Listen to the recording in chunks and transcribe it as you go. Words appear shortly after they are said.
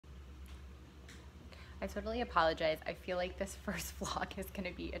I totally apologize. I feel like this first vlog is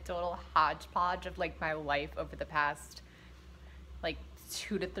gonna be a total hodgepodge of like my life over the past like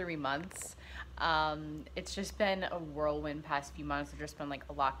 2 to 3 months. It's just been a whirlwind past few months. There's just been like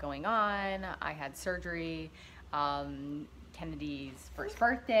a lot going on. I had surgery. Kennedy's first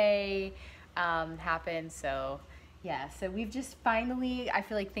birthday happened. So yeah, so we've just finally, I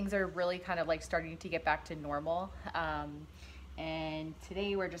feel like things are really kind of like starting to get back to normal. And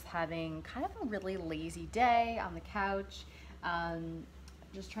today we're just having kind of a really lazy day on the couch.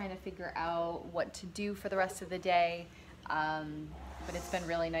 Just trying to figure out what to do for the rest of the day. But it's been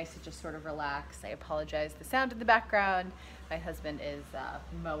really nice to just sort of relax. I apologize the sound in the background. My husband is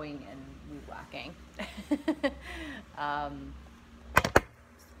mowing and weed whacking.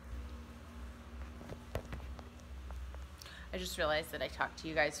 I just realized that I talked to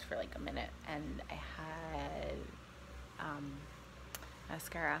you guys for like a minute and I had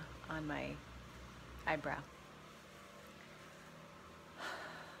mascara on my eyebrow.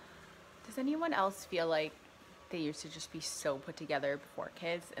 Does anyone else feel like they used to just be so put together before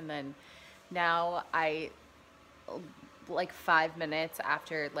kids, and then now like 5 minutes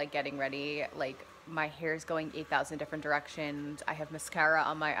after like getting ready, like my hair's going 8,000 different directions, I have mascara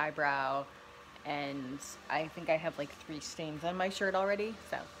on my eyebrow, and I think I have like 3 stains on my shirt already.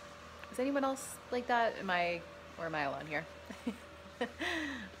 So is anyone else like that? Am I alone here?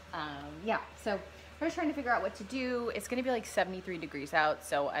 Yeah, so I'm just trying to figure out what to do. It's gonna be like 73 degrees out,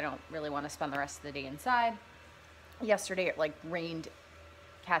 so I don't really want to spend the rest of the day inside. Yesterday it like rained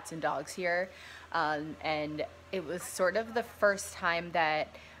cats and dogs here, and it was sort of the first time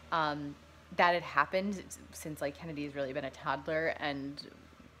that that had happened since like Kennedy's really been a toddler, and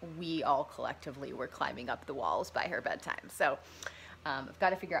we all collectively were climbing up the walls by her bedtime. So I've got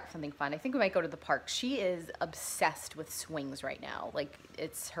to figure out something fun. I think we might go to the park. She is obsessed with swings right now. Like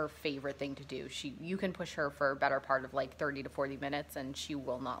it's her favorite thing to do. You can push her for a better part of like 30 to 40 minutes and she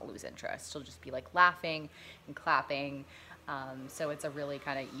will not lose interest. She'll just be like laughing and clapping. So it's a really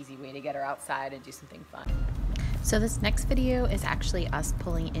kind of easy way to get her outside and do something fun. So this next video is actually us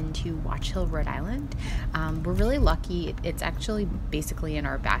pulling into Watch Hill, Rhode Island. We're really lucky. It's actually basically in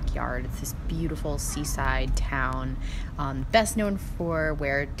our backyard. It's this beautiful seaside town, best known for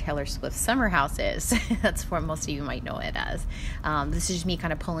where Taylor Swift's summer house is. That's what most of you might know it as. This is just me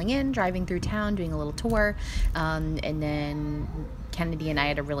kind of pulling in, driving through town, doing a little tour, and then Kennedy and I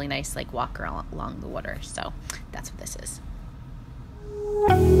had a really nice like walk along the water. So that's what this is.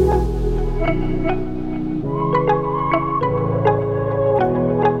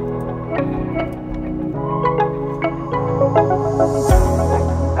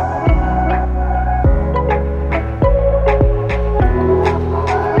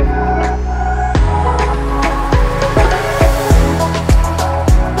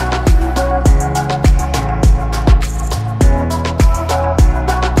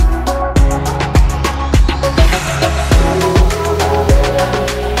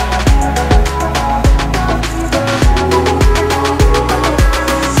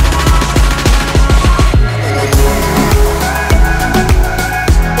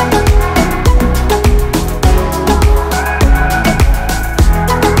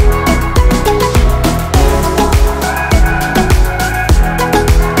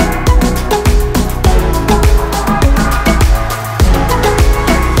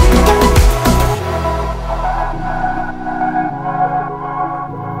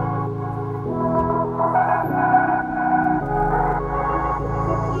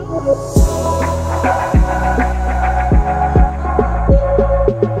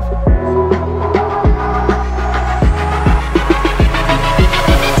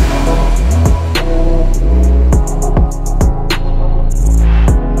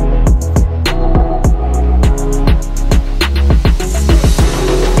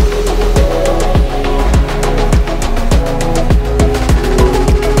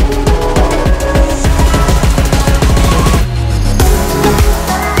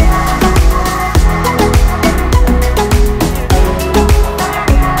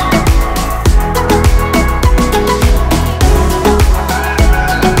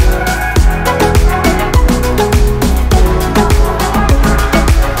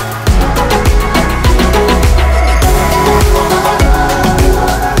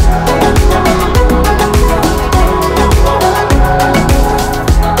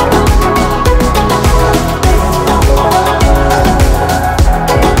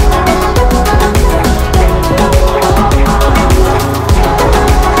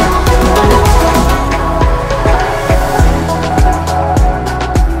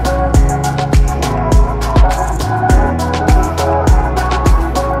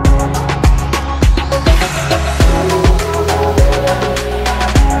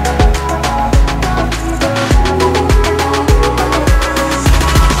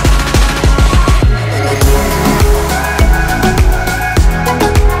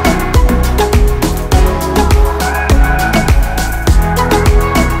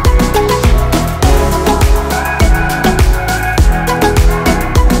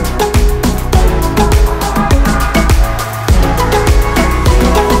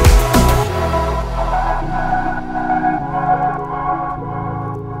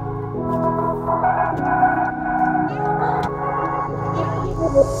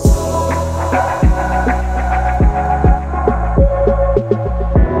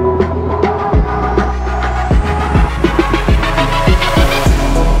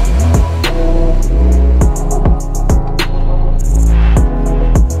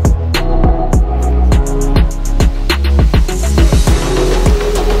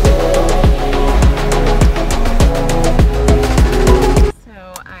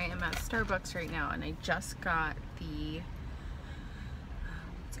 right now, and I just got the,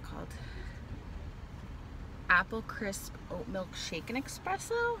 what's it called? Apple Crisp Oat Milk Shaken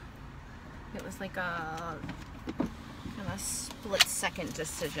Espresso. It was like a kind of split-second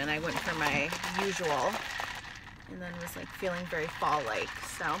decision. I went for my usual and then was like feeling very fall-like,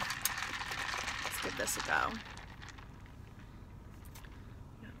 so let's give this a go.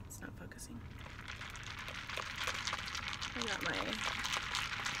 No, it's not focusing. I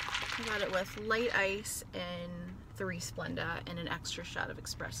got it with light ice and 3 Splenda and an extra shot of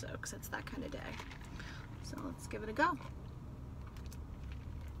espresso because it's that kind of day. So let's give it a go.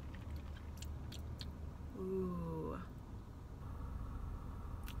 Ooh.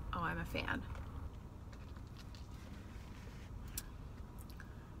 Oh, I'm a fan.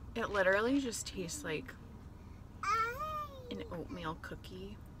 It literally just tastes like an oatmeal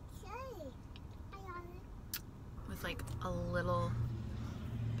cookie with like a little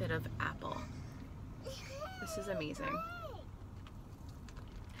bit of apple. This is amazing.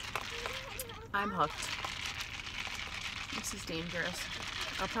 I'm hooked. This is dangerous.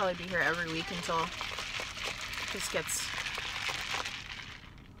 I'll probably be here every week until this gets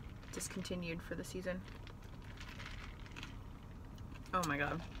discontinued for the season. Oh my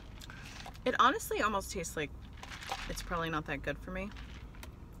god. It honestly almost tastes like it's probably not that good for me,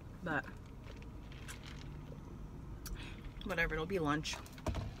 but whatever, it'll be lunch.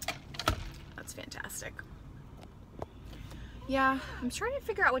 That's fantastic. Yeah, I'm trying to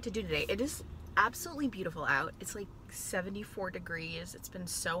figure out what to do today. It is absolutely beautiful out. It's like 74 degrees. It's been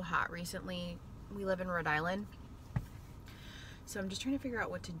so hot recently. We live in Rhode Island. So I'm just trying to figure out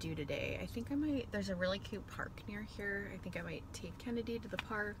what to do today. I think I might, there's a really cute park near here. I think I might take Kennedy to the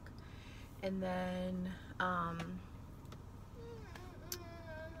park and then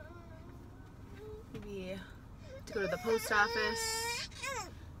maybe to go to the post office.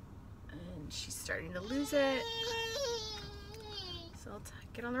 And she's starting to lose it. So let's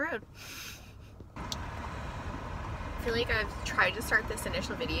get on the road. I feel like I've tried to start this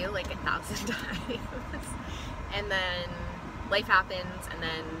initial video like 1,000 times and then life happens and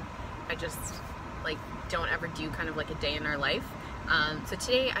then I just like don't ever do kind of like a day in our life. So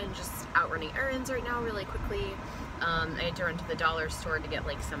today I'm just out running errands right now really quickly. I had to run to the dollar store to get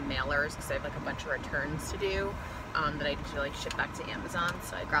like some mailers because I have like a bunch of returns to do that I need to like ship back to Amazon,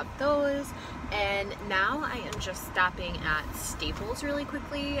 so I grabbed those. And now I am just stopping at Staples really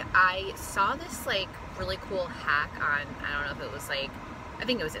quickly. I saw this like really cool hack on, I don't know if it was like, I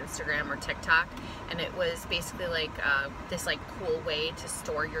think it was Instagram or TikTok, and it was basically like this like cool way to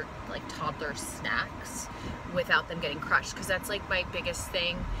store your like toddler snacks without them getting crushed, because that's like my biggest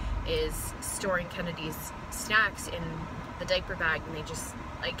thing is storing Kennedy's snacks in the diaper bag, and they just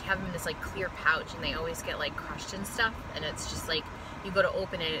like have them in this like clear pouch and they always get like crushed and stuff, and it's just like you go to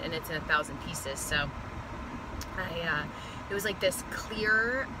open it and it's in 1,000 pieces. So it was like this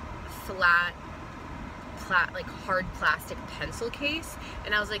clear flat like hard plastic pencil case,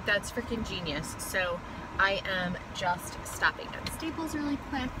 and I was like, that's freaking genius. So I am just stopping at Staples really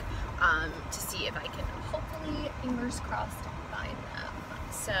quick to see if I can hopefully, fingers crossed, find them.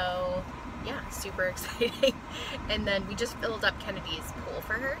 So yeah, super exciting. And then we just filled up Kennedy's pool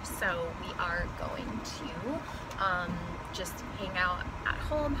for her, so we are going to just hang out at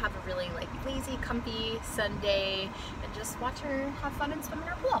home, have a really like lazy, comfy Sunday, and just watch her have fun and swim in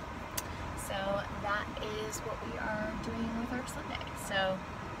her pool. So that is what we are doing with our Sunday. So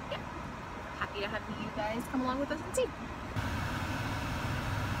yeah, happy to have you guys come along with us and see.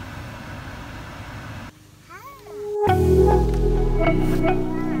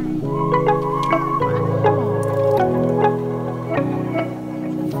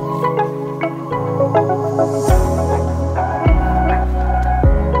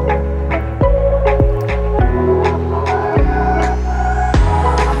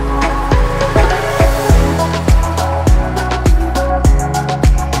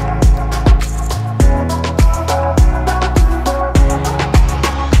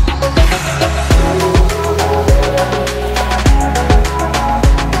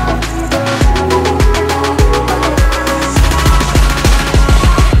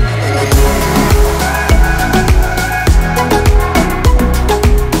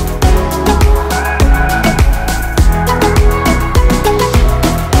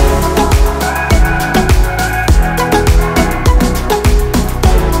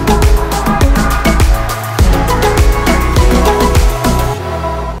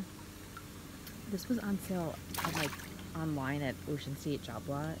 This was on sale like online at Ocean State Job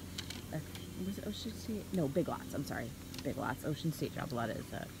Lot. Was it Ocean State? No, Big Lots. I'm sorry, Big Lots. Ocean State Job Lot is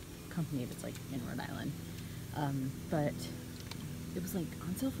a company that's like in Rhode Island. But It was like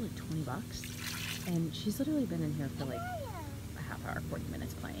on sale for like 20 bucks. And she's literally been in here for like a half hour, 40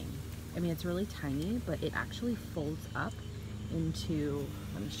 minutes playing. I mean, it's really tiny, but it actually folds up into,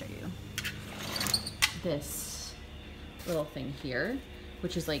 let me show you, this little thing here,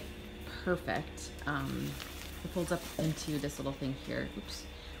 which is like perfect. It folds up into this little thing here, oops,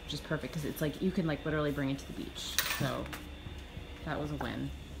 which is perfect because it's like you can like literally bring it to the beach. So that was a win.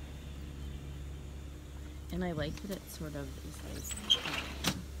 And I like that it sort of is like,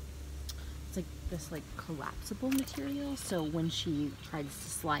 it's like this like collapsible material. So when she tries to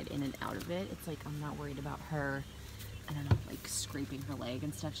slide in and out of it, it's like I'm not worried about her, I don't know, like scraping her leg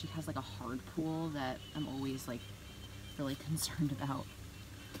and stuff. She has like a hard pool that I'm always like really concerned about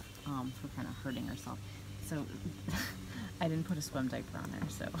for kind of hurting herself. So I didn't put a swim diaper on her,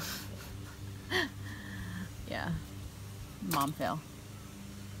 so yeah, mom fail.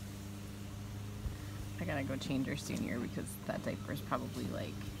 I gotta go change her soon here because that diaper is probably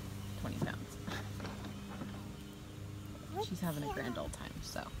like 20 pounds. She's having a grand old time,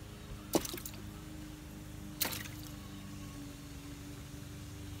 so.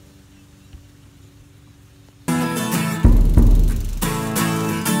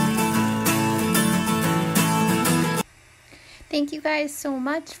 Thank you guys so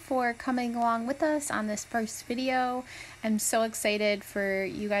much for coming along with us on this first video. I'm so excited for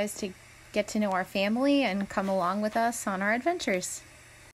you guys to get to know our family and come along with us on our adventures.